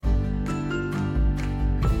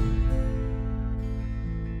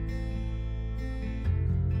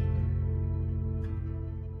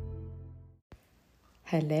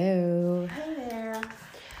Hello. Hi there.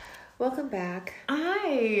 Welcome back.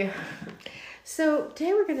 Hi. So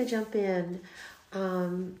today we're going to jump in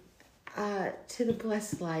to the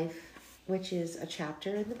Blessed Life, which is a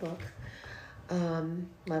chapter in the book,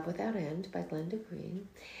 Love Without End by Glenda Green.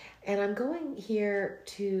 And I'm going here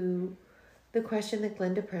to the question that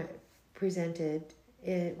Glenda presented,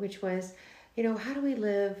 which was, how do we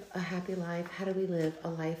live a happy life? How do we live a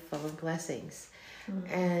life full of blessings?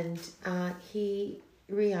 Mm-hmm. And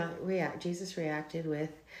Jesus reacted with,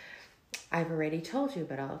 I've already told you,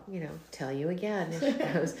 but I'll, tell you again. And she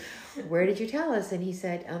goes, where did you tell us? And he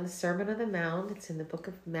said, on the Sermon on the Mount. It's in the book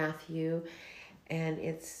of Matthew, and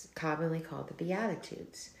it's commonly called the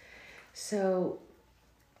Beatitudes. So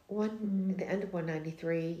at the end of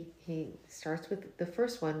 193, he starts with the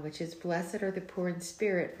first one, which is, blessed are the poor in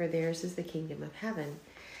spirit, for theirs is the kingdom of heaven.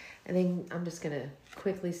 And then I'm just going to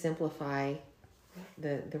quickly simplify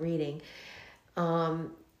the reading.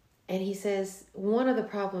 And he says, one of the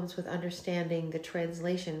problems with understanding the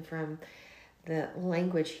translation from the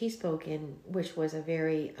language he spoke in, which was a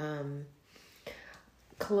very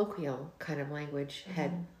colloquial kind of language,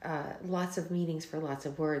 had lots of meanings for lots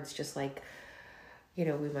of words, just like, we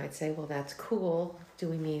might say, well, that's cool. Do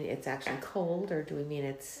we mean it's actually cold, or do we mean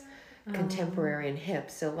it's contemporary and hip?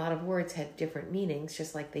 So a lot of words had different meanings,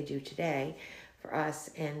 just like they do today for us.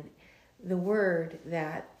 And the word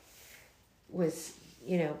that was,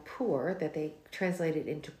 poor, that they translated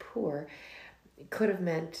into poor, could have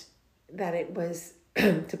meant that it was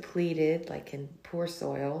depleted, like in poor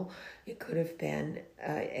soil. It could have been,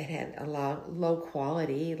 it had a low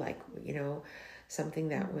quality, like, something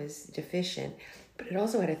that was deficient. But it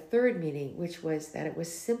also had a third meaning, which was that it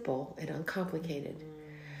was simple and uncomplicated.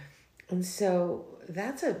 And so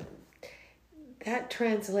that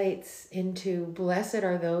translates into, blessed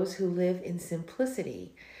are those who live in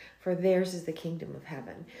simplicity, for theirs is the kingdom of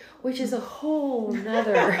heaven, which is a whole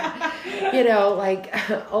nother,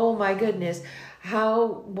 oh my goodness, how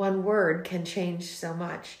one word can change so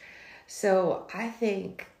much. So I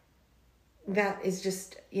think that is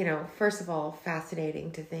just, first of all,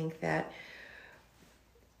 fascinating to think that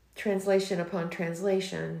translation upon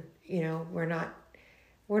translation, we're not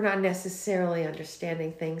necessarily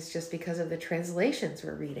understanding things just because of the translations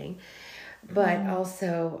we're reading, but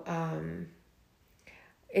also,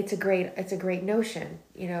 it's a great notion,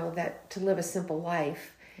 that to live a simple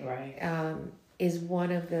life, right, is one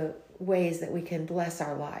of the ways that we can bless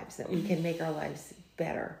our lives, that we can make our lives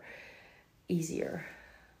better, easier,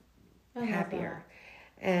 happier.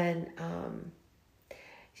 And, I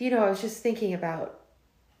was just thinking about,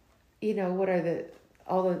 what are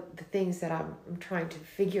all the things that I'm trying to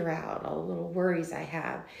figure out, all the little worries I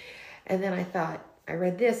have. And then I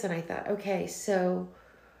read this and I thought, okay, so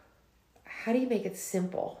how do you make it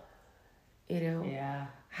simple? Yeah.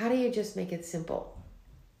 How do you just make it simple?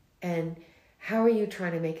 And how are you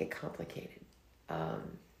trying to make it complicated?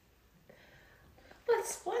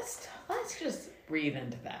 Let's just breathe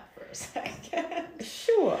into that for a second.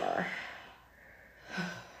 Sure.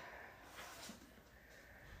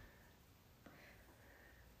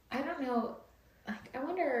 I don't know. I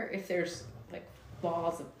wonder if there's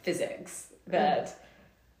laws of physics that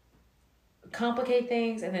complicate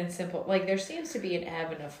things and then simple. There seems to be an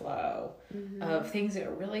ebb and a flow of things that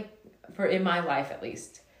are really, in my life at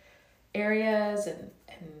least, areas and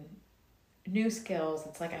new skills.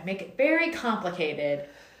 It's like I make it very complicated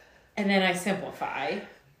and then I simplify.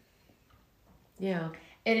 Yeah.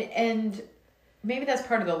 And maybe that's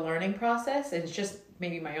part of the learning process. It's just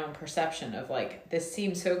maybe my own perception of this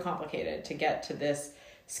seems so complicated to get to this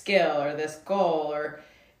skill or this goal or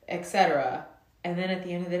etc. And then at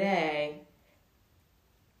the end of the day,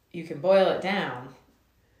 you can boil it down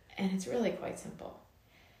and it's really quite simple.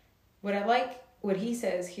 What I like, what he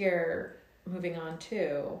says here, moving on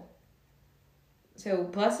to, so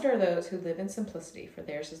blessed are those who live in simplicity, for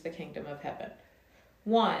theirs is the kingdom of heaven.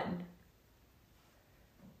 One,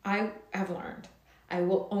 I have learned, I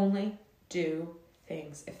will only do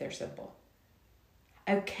things if they're simple.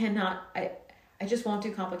 I just won't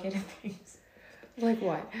do complicated things. Like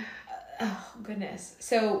what? Oh, goodness.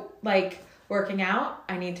 So, working out,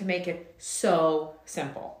 I need to make it so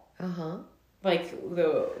simple. The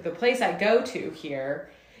place I go to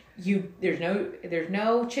here, there's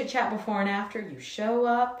no chit chat before and after. You show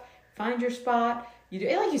up, find your spot. You do,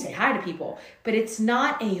 you say hi to people, but it's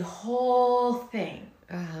not a whole thing.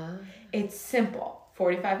 It's simple.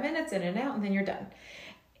 45 minutes in and out, and then you're done.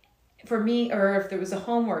 For me, or if there was a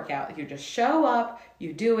home workout, you just show up,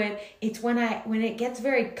 you do it. It's when it gets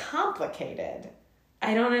very complicated,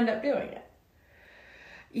 I don't end up doing it.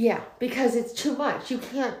 Yeah, because it's too much. You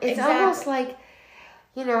can't. It's Exactly. almost like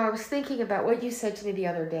I was thinking about what you said to me the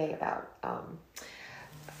other day about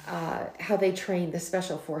how they train the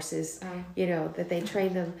special forces, that they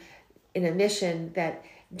train them in a mission that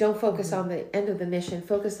don't focus on the end of the mission,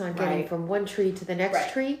 focus on getting from one tree to the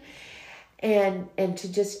next tree, and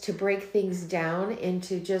to break things down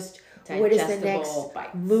into just what is the next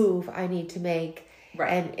bites. Move I need to make,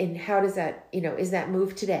 and how does that, is that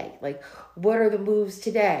move today? Like, what are the moves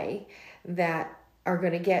today that are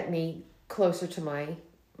going to get me closer to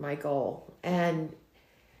my goal? And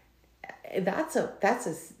that's a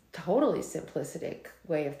totally simplistic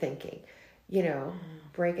way of thinking,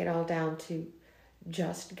 break it all down to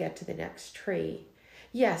just get to the next tree.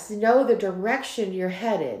 Yes, know the direction you're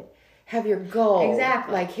headed, have your goal.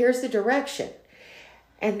 Exactly. Like, here's the direction.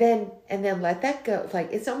 And then let that go.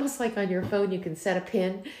 Like, it's almost like on your phone, you can set a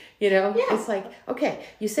pin, Yeah. It's like, okay,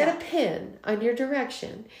 you set a pin on your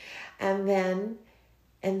direction, and then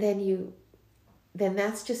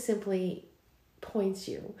that's just simply points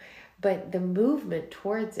you. But the movement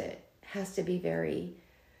towards it has to be very,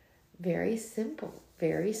 very simple,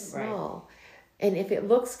 very small. And if it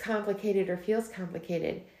looks complicated or feels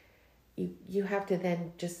complicated, you have to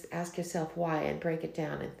then just ask yourself why and break it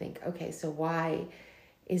down and think, okay, so why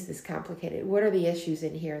is this complicated? What are the issues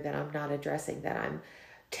in here that I'm not addressing, that I'm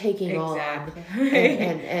taking on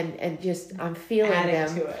and just I'm feeling adding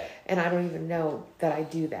them to it. And I don't even know that I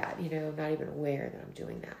do that, I'm not even aware that I'm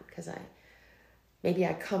doing that, because maybe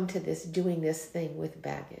I come to doing this thing with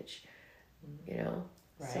baggage,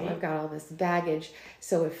 So I've got all this baggage,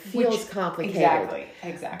 so it feels complicated.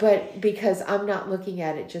 Exactly. But because I'm not looking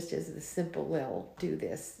at it just as the simple, well, do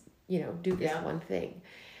this, do this one thing.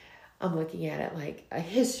 I'm looking at it like a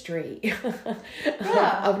history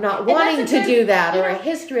of not wanting to do that, or a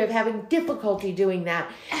history of having difficulty doing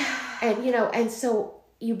that. And so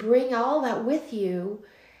you bring all that with you,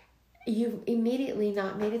 you've immediately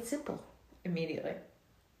not made it simple. Immediately.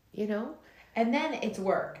 And then it's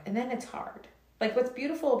work, and then it's hard. Like, what's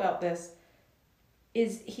beautiful about this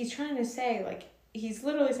is he's trying to say, like, he's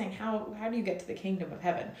literally saying, how do you get to the kingdom of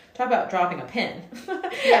heaven? Talk about dropping a pin.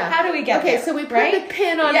 Yeah. How do we get there? Okay, so we put the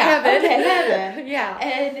pin on heaven. Okay, heaven. Yeah.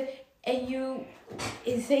 And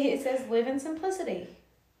it says live in simplicity.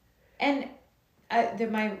 And one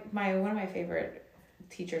of my favorite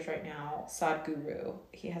teachers right now, Sadhguru,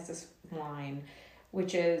 he has this line,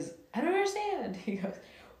 which is, I don't understand. He goes,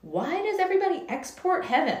 why does everybody export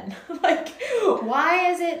heaven? Like,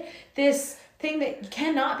 why is it this thing that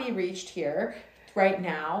cannot be reached here right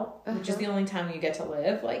now, which is the only time you get to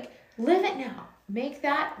live? Like, live it now. Make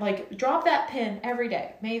that, like, drop that pin every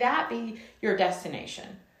day. May that be your destination.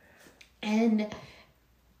 And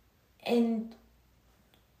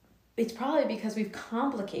it's probably because we've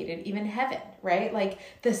complicated even heaven, right? Like,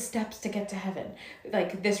 the steps to get to heaven.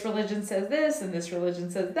 Like, this religion says this, and this religion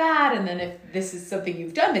says that, and then if this is something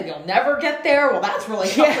you've done, then you'll never get there. Well, that's really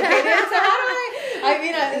complicated. So how do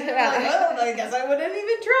I guess I wouldn't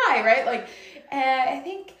even try, right? Like, I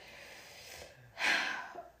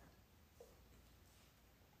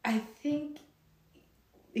think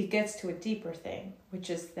it gets to a deeper thing, which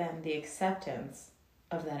is then the acceptance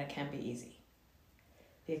of that it can be easy.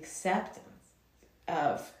 The acceptance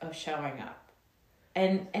of showing up.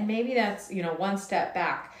 And maybe that's, one step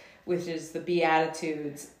back, which is the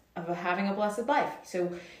Beatitudes of having a blessed life.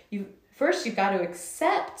 So you've got to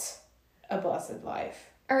accept a blessed life.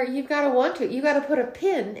 Or you've got to want to. You've got to put a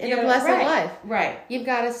pin in a blessed life. Right. You've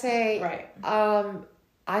got to say,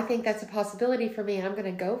 I think that's a possibility for me, and I'm going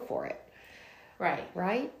to go for it. Right.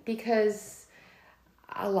 Right? Because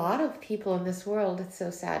a lot of people in this world, it's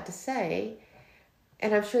so sad to say,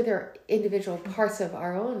 and I'm sure there are individual parts of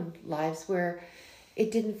our own lives where it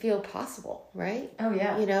didn't feel possible, right? Oh,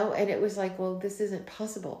 yeah. And it was like, well, this isn't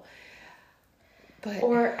possible. But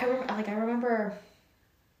I remember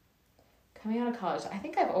coming out of college, I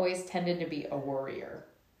think I've always tended to be a worrier.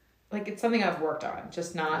 Like, it's something I've worked on,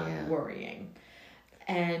 just not worrying.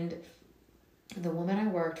 And the woman I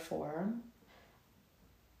worked for,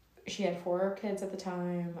 she had 4 kids at the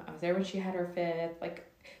time. I was there when she had her 5th. Like,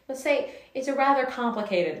 let's say it's a rather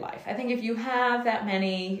complicated life. I think if you have that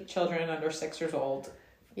many children under 6 years old,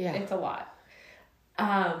 it's a lot.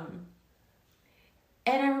 And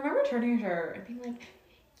I remember turning to her and being like,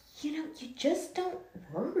 you just don't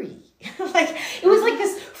worry. Like, it was like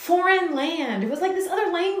this foreign land. It was like this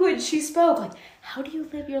other language she spoke. Like, how do you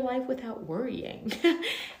live your life without worrying?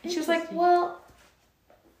 And she was like, well,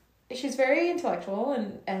 she's very intellectual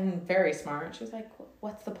and very smart. She was like,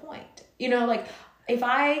 what's the point? Like,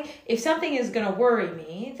 if something is going to worry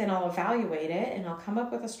me, then I'll evaluate it and I'll come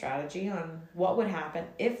up with a strategy on what would happen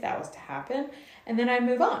if that was to happen. And then I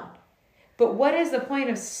move on. But what is the point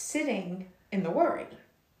of sitting in the worry?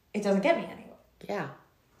 It doesn't get me anywhere. Yeah.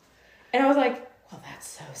 And I was like, well, that's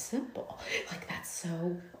so simple. Like, that's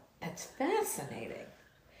fascinating.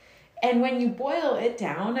 And when you boil it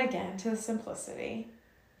down again to the simplicity,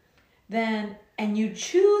 then, and you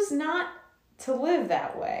choose not to live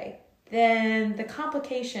that way, then the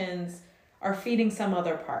complications are feeding some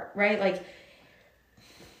other part, right? Like,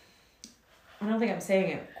 I don't think I'm saying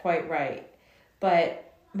it quite right, but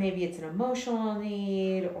maybe it's an emotional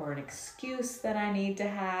need or an excuse that I need to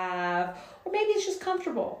have, or maybe it's just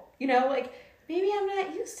comfortable, like maybe I'm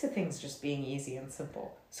not used to things just being easy and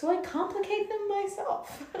simple. So I complicate them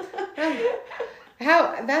myself.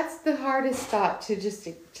 That's the hardest thought to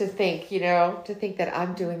think, to think that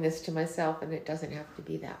I'm doing this to myself and it doesn't have to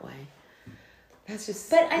be that way. That's just,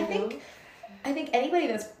 but I think anybody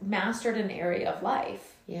that's mastered an area of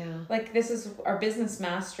life, like this is our business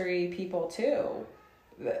mastery people too.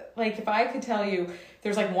 Like if I could tell you,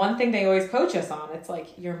 there's like one thing they always coach us on. It's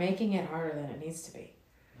like, you're making it harder than it needs to be.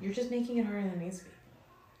 You're just making it harder than it needs to be.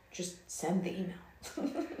 Just send the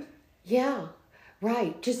email. Yeah,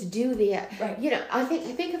 right. Just do the, right. I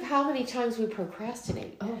think of how many times we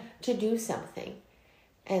procrastinate to do something,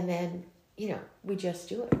 and then, we just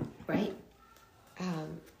do it. Right.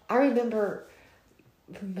 I remember,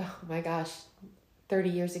 oh my gosh, 30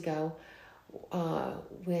 years ago,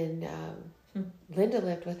 when Linda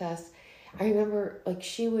lived with us, I remember like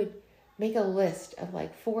she would make a list of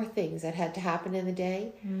like 4 things that had to happen in the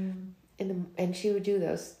day, and she would do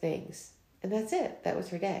those things, and that's it. That was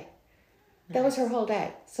her day. Nice. That was her whole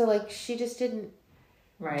day. So like she just didn't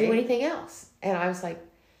do anything else, and I was like,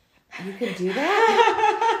 you can do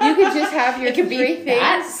that. You could just have your 3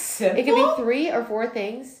 things. It could be 3 or 4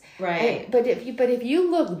 things. Right. But if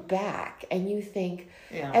you look back and you think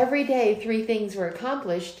every day 3 things were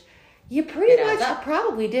accomplished, you pretty much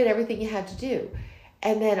probably did everything you had to do.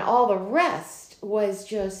 And then all the rest was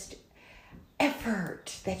just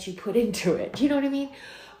effort that you put into it. You know what I mean?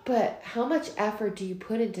 But how much effort do you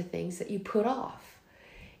put into things that you put off?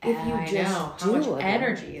 If you how much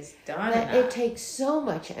energy is done in that. It takes so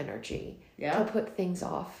much energy to put things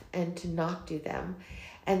off and to not do them,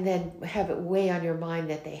 and then have it weigh on your mind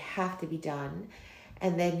that they have to be done.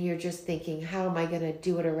 And then you're just thinking, how am I going to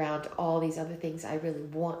do it around all these other things I really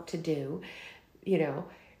want to do,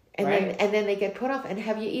 And then they get put off. And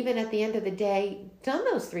have you even at the end of the day done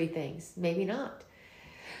those 3 things? Maybe not.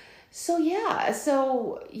 So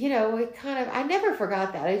it kind of, I never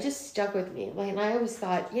forgot that. It just stuck with me. Like, and I always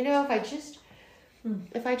thought,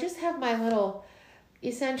 if I just have my little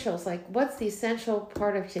essentials, like what's the essential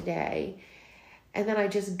part of today, and then I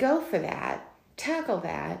just go for that, tackle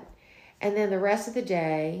that, and then the rest of the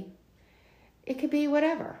day, it could be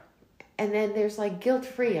whatever. And then there's like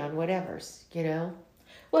guilt-free on whatever's,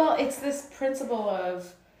 Well, it's this principle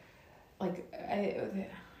of, like, I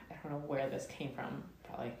don't know where this came from.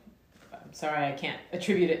 Probably, I'm sorry, I can't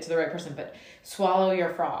attribute it to the right person, but swallow your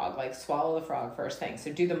frog. Like, swallow the frog first thing.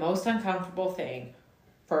 So do the most uncomfortable thing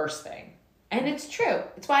first thing. And it's true.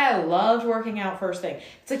 It's why I loved working out first thing.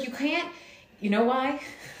 It's like you can't, you know why?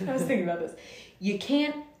 I was thinking about this. You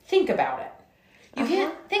can't think about it. You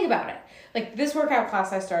can't think about it. Like this workout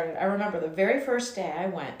class I started, I remember the very first day I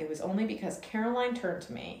went, it was only because Caroline turned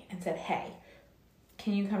to me and said, hey,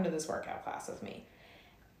 can you come to this workout class with me?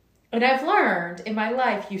 And I've learned in my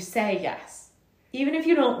life, you say yes. Even if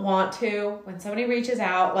you don't want to, when somebody reaches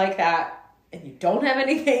out like that and you don't have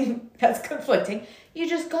anything that's conflicting, you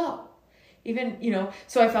just go. Even,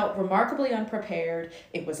 so I felt remarkably unprepared.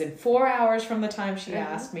 It was in 4 hours from the time she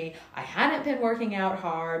asked me. I hadn't been working out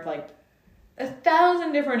hard, like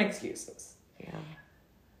 1,000 different excuses. Yeah.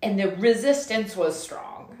 And the resistance was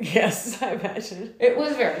strong. Yes, I imagine. It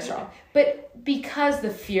was very strong. But because the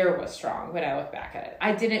fear was strong when I look back at it,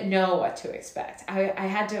 I didn't know what to expect. I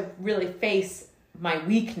had to really face my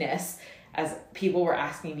weakness as people were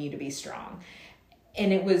asking me to be strong.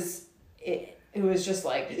 And it was just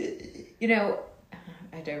like,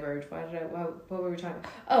 I diverged. What were we talking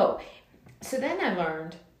about? Oh, so then I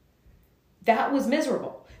learned that was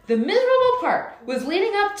miserable. The miserable part was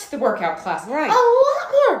leading up to the workout class. Right. A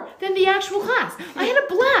lot more than the actual class. I had a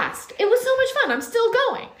blast. It was so much fun. I'm still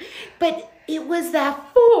going. But it was that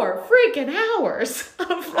 4 freaking hours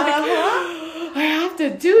of like, I have to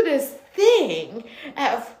do this thing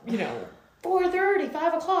at, 4:30,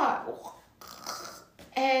 5 o'clock.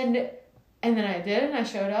 And then I did, and I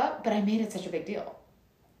showed up, but I made it such a big deal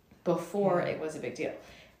before it was a big deal.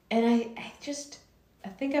 And I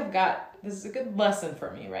think this is a good lesson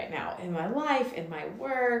for me right now in my life, in my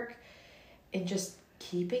work, in just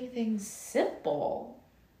keeping things simple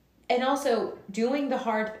And also doing the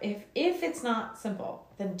hard, if it's not simple,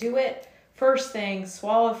 then do it first thing,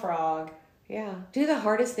 swallow a frog. Yeah. Do the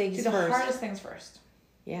hardest things Do the first. hardest things first.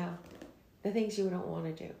 Yeah. The things you don't want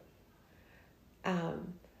to do.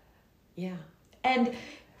 Yeah. And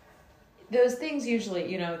those things usually,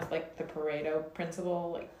 it's like the Pareto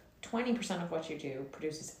principle, like 20% of what you do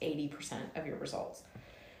produces 80% of your results.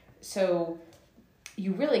 So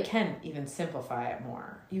you really can even simplify it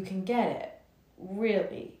more. You can get it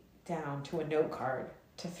really down to a note card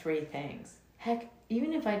to 3 things. Heck,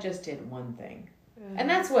 even if I just did one thing. And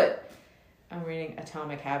that's what I'm reading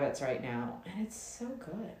Atomic Habits right now. And it's so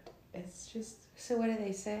good. It's just... So what do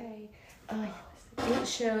they say?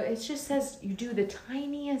 It just says you do the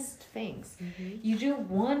tiniest things. Mm-hmm. You do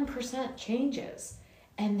 1% changes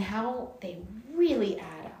and how they really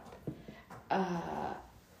add up.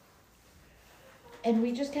 And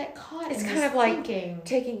we just get caught It's in kind this of like thinking.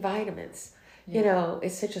 taking vitamins. Yeah.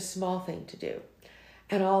 It's such a small thing to do.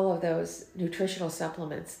 And all of those nutritional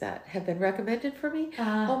supplements that have been recommended for me,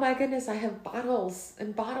 oh my goodness, I have bottles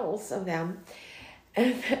and bottles of them.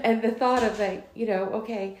 And the thought of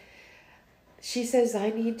okay, she says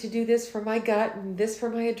I need to do this for my gut and this for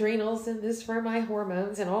my adrenals and this for my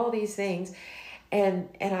hormones and all these things. And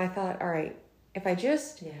I thought, all right, if I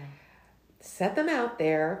just set them out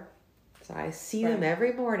there, so I see them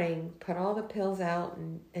every morning, put all the pills out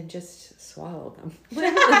and just swallow them.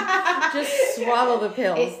 Just swallow the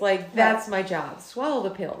pills. That's my job. Swallow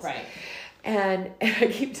the pills. Right. And I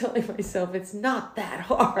keep telling myself it's not that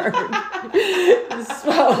hard. Just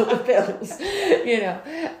swallow the pills, But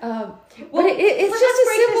it's just a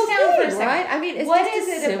simple thing, right? I mean, it's what just is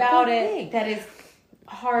a it simple about thing. it that is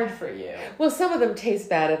hard for you? Well, some of them taste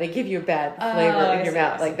bad, and they give you a bad flavor in your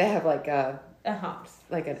mouth. Like they have like an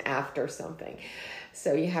after something,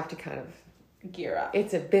 so you have to kind of gear up.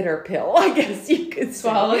 It's a bitter pill, I guess you could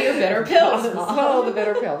swallow your bitter pills. Swallow the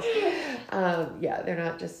bitter pills. They're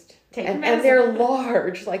not just. And they're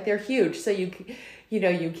large, like they're huge. So you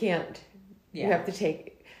can't. You have to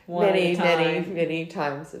take many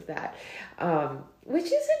times of that, which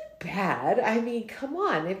isn't bad. I mean, come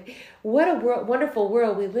on! What a wonderful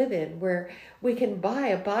world we live in, where we can buy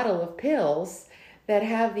a bottle of pills that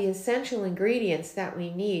have the essential ingredients that we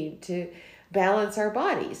need to balance our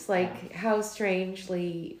bodies. How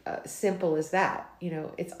strangely simple is that?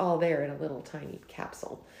 It's all there in a little tiny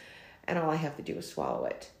capsule, and all I have to do is swallow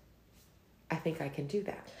it. I think I can do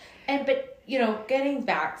that. But getting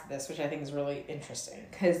back to this, which I think is really interesting,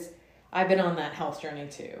 because I've been on that health journey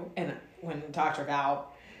too. And when Dr.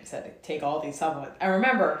 Val said take all these supplements, I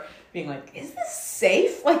remember being like, "Is this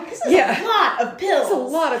safe? This is a lot of pills. It's a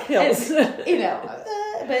lot of pills."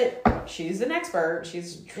 And, but she's an expert.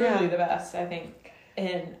 She's truly the best, I think.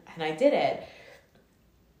 And I did it.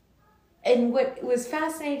 And what was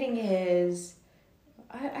fascinating is,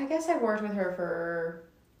 I guess I've worked with her for,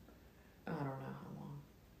 I don't know how long.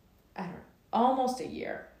 I don't know. Almost a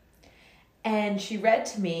year. And she read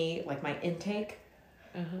to me my intake.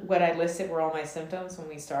 What I listed were all my symptoms when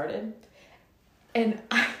we started. And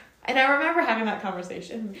I remember having that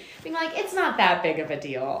conversation, being like, it's not that big of a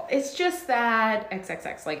deal. It's just that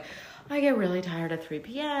XXX. I get really tired at 3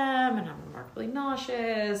 p.m. and I'm remarkably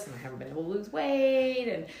nauseous and I haven't been able to lose weight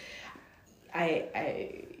and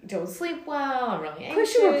I don't sleep well. I'm really anxious. Of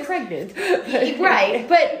course, you were pregnant. Right.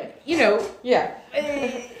 But, Yeah.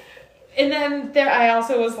 And then I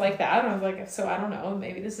also was like that. I was like, so I don't know,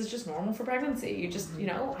 maybe this is just normal for pregnancy. You just,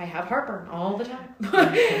 I have heartburn all the time.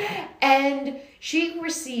 And she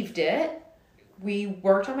received it. We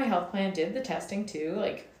worked on my health plan, did the testing too,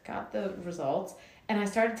 got the results. And I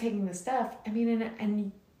started taking the stuff. I mean,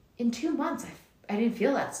 and in 2 months, I didn't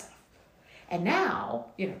feel that stuff. And now,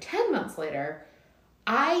 10 months later,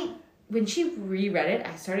 when she reread it,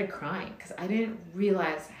 I started crying because I didn't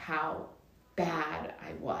realize how bad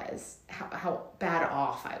I was, how bad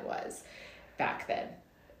off I was back then.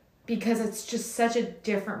 Because it's just such a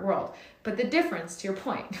different world. But the difference, to your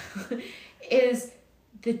point, is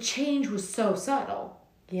the change was so subtle.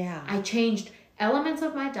 Yeah. I changed elements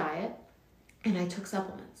of my diet and I took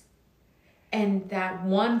supplements. And that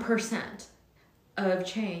 1% of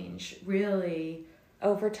change really...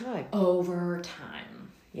 Over time.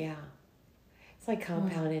 Yeah. It's like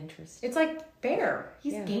compound interest. It's like Bear.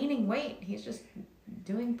 He's gaining weight. He's just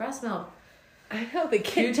doing breast milk. I know, the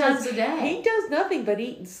kid 2 times a day. He does nothing but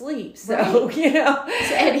eat and sleep. So,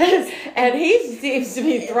 right. And he seems to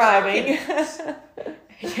be thriving.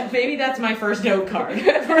 Yeah, maybe that's my first note card.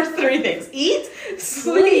 First 3 things. Eat,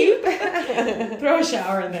 sleep, throw a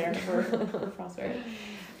shower in there for prosperity.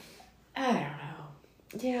 I don't know.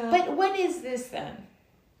 Yeah. But what is this then?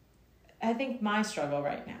 I think my struggle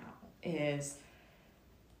right now is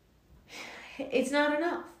it's not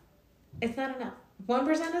enough. It's not enough.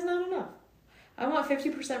 1% is not enough. I want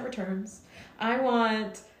 50% returns. I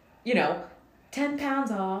want, 10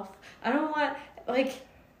 pounds off. I don't want,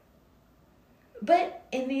 but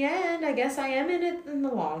in the end, I guess I am in it in the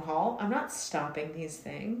long haul. I'm not stopping these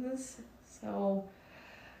things. So,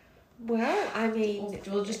 well, I mean,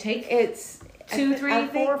 we'll just take it's 2, 3,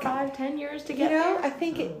 4, 5, 10 years to get there. I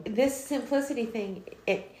think this simplicity thing,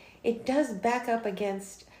 it does back up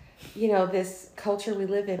against, this culture we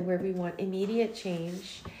live in where we want immediate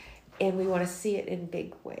change and we want to see it in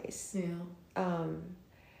big ways. Yeah.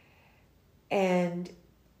 And,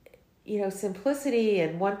 simplicity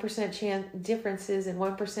and 1% differences and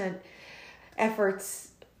 1% efforts,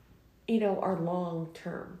 are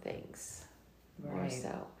long-term things more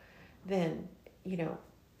so than,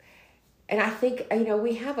 and I think,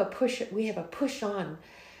 we have a push on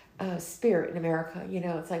spirit in America.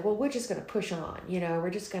 It's like, well, we're just going to push on, we're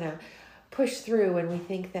just going to push through, and we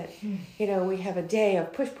think that, we have a day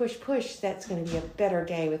of push, that's going to be a better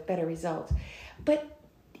day with better results. But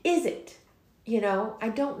is it? I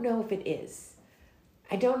don't know if it is.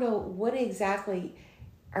 I don't know what exactly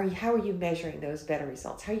how are you measuring those better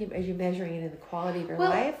results? Are you measuring it in the quality of your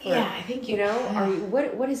life? Or, yeah, I think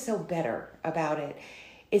what is so better about it?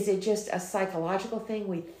 Is it just a psychological thing?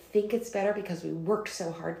 We think it's better because we worked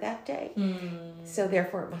so hard that day. So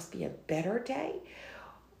therefore it must be a better day?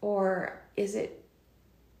 Or is it,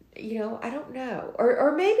 I don't know.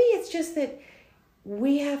 Or maybe it's just that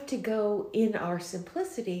we have to go in our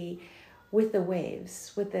simplicity with the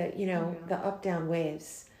waves, with the, the up down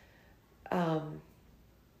waves. And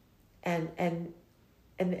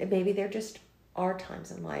maybe there just are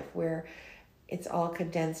times in life where it's all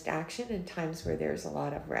condensed action and times where there's a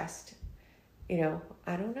lot of rest. I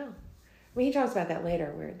don't know. I mean, he talks about that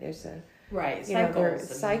later where there's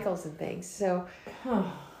cycles and things. So,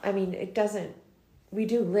 I mean, we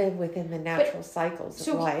do live within the natural cycles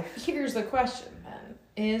of life. So here's the question then.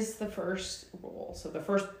 Is the first rule, so the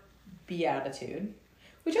first beatitude,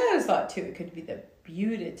 which I always thought too, it could be the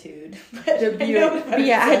beatitude.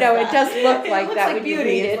 I know it does look like that when beauty. You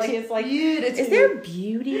read it. It's like, is there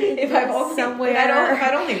beauty in somewhere? If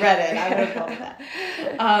I'd only read it, I would have called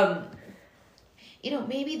that.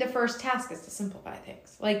 Maybe the first task is to simplify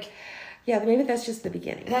things. Maybe that's just the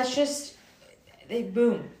beginning. That's just,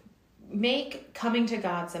 boom. Make coming to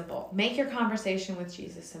God simple. Make your conversation with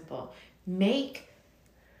Jesus simple. Make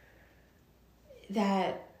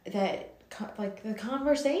that the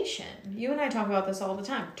conversation. You and I talk about this all the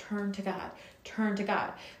time. Turn to God.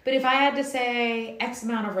 But if I had to say X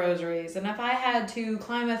amount of rosaries, and if I had to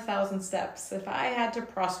climb 1,000 steps, if I had to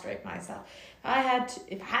prostrate myself, if I had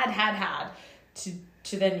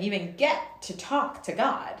to then even get to talk to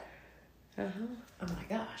God. Oh my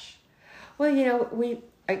gosh. Well,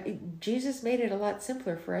 Jesus made it a lot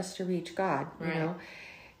simpler for us to reach God. Right.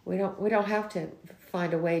 We don't have to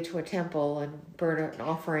find a way to a temple and burn an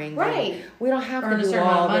offering. Right. We don't have earn to do a certain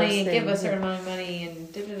all amount of money those and give a things. certain amount of money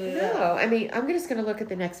and No, I mean, I'm just going to look at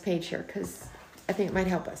the next page here because I think it might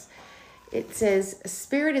help us. It says,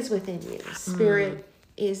 Spirit is within you. Spirit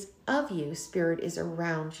is of you. Spirit is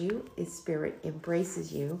around you. Spirit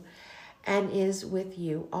embraces you and is with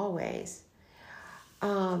you always.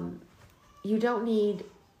 You don't need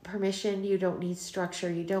permission. You don't need structure.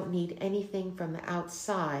 You don't need anything from the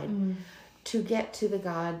outside to get to the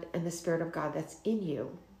God and the Spirit of God that's in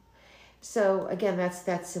you. So again, that's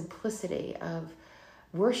that simplicity of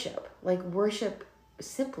worship, like worship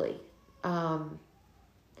simply. You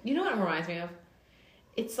know what it reminds me of?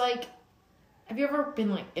 It's like, have you ever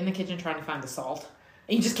been in the kitchen trying to find the salt?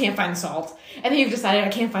 And you just can't find the salt. And then you've decided, I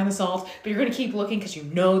can't find the salt, but you're going to keep looking because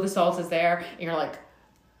the salt is there. And you're like,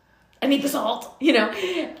 I need the salt,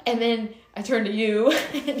 And then I turn to you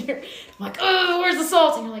and I'm like, oh, where's the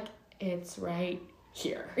salt? And you're like, it's right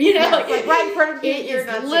here. Like right in front of you. You're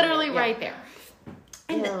not literally right there.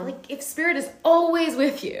 And if Spirit is always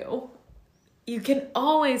with you, you can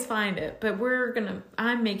always find it. But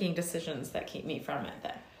I'm making decisions that keep me from it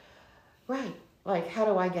then. Right. Like, how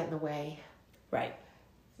do I get in the way? Right.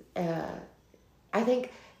 I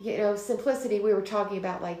think, simplicity, we were talking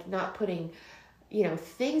about not putting,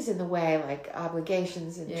 things in the way, like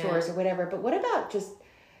obligations and chores or whatever. But what about just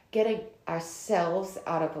getting ourselves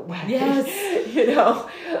out of the way? Yes.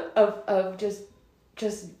 Of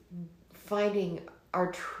just finding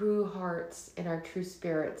our true hearts and our true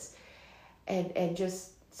spirits and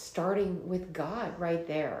just starting with God right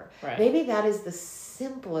there. Right. Maybe that is the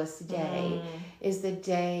simplest day, is the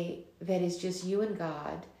day that is just you and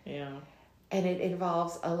God. Yeah. And it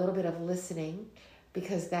involves a little bit of listening,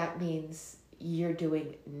 because that means, you're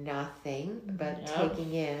doing nothing but Yep.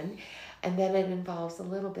 taking in. And then it involves a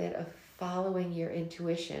little bit of following your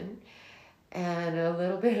intuition and a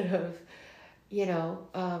little bit of,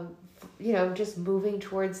 just moving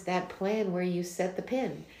towards that plan where you set the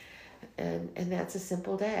pin. And that's a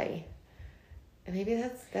simple day. And maybe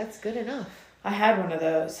that's good enough. I had one of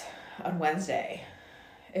those on Wednesday.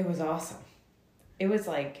 It was awesome. It was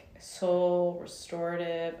like soul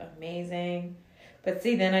restorative, amazing. But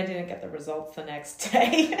see, then I didn't get the results the next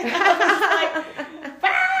day. I was like,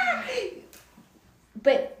 ah!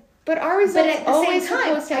 But our results at the always same time,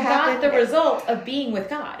 supposed to I happen. got the result of being with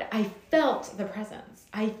God. I felt the presence.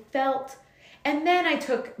 And then I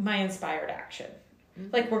took my inspired action.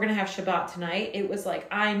 Mm-hmm. Like, we're going to have Shabbat tonight. It was like,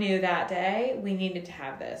 I knew that day we needed to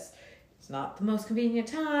have this. It's not the most convenient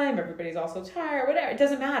time. Everybody's also tired, whatever. It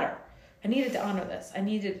doesn't matter. I needed to honor this. I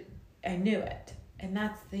knew it. And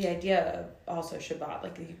that's the idea of also Shabbat.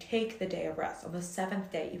 Like, you take the day of rest. On the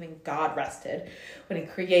seventh day, even God rested when he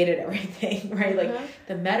created everything, right? Mm-hmm. Like,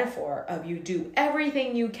 the metaphor of you do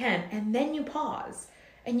everything you can, and then you pause,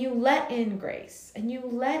 and you let in grace, and you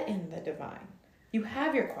let in the divine. You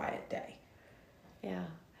have your quiet day. Yeah.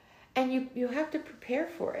 And you have to prepare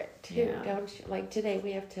for it, too. Yeah. Don't you? Like, today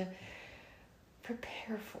we have to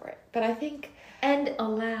prepare for it. But I think... And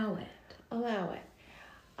allow it.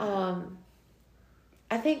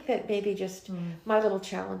 I think that maybe just my little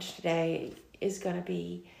challenge today is going to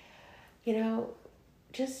be,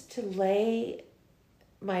 just to lay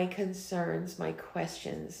my concerns, my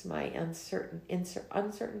questions, my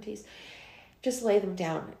uncertainties, just lay them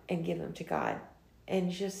down and give them to God,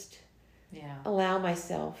 and just allow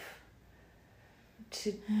myself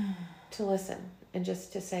to listen, and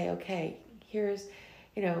just to say, okay, here's,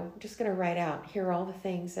 just going to write out, here are all the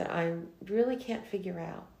things that I really can't figure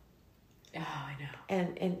out. Oh, I know.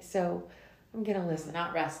 And so I'm going to listen.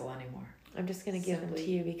 Not wrestle anymore. I'm just going to give them to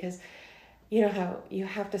you, because you know how you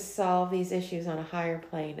have to solve these issues on a higher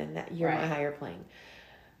plane, and that you're my higher plane.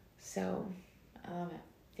 So I love it.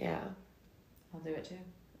 Yeah. I'll do it too.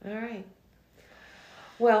 All right.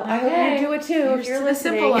 Well, I hope you do it too. Here's if you're to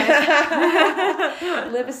listening. the simple life.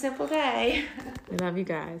 Live a simple day. We love you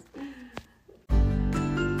guys.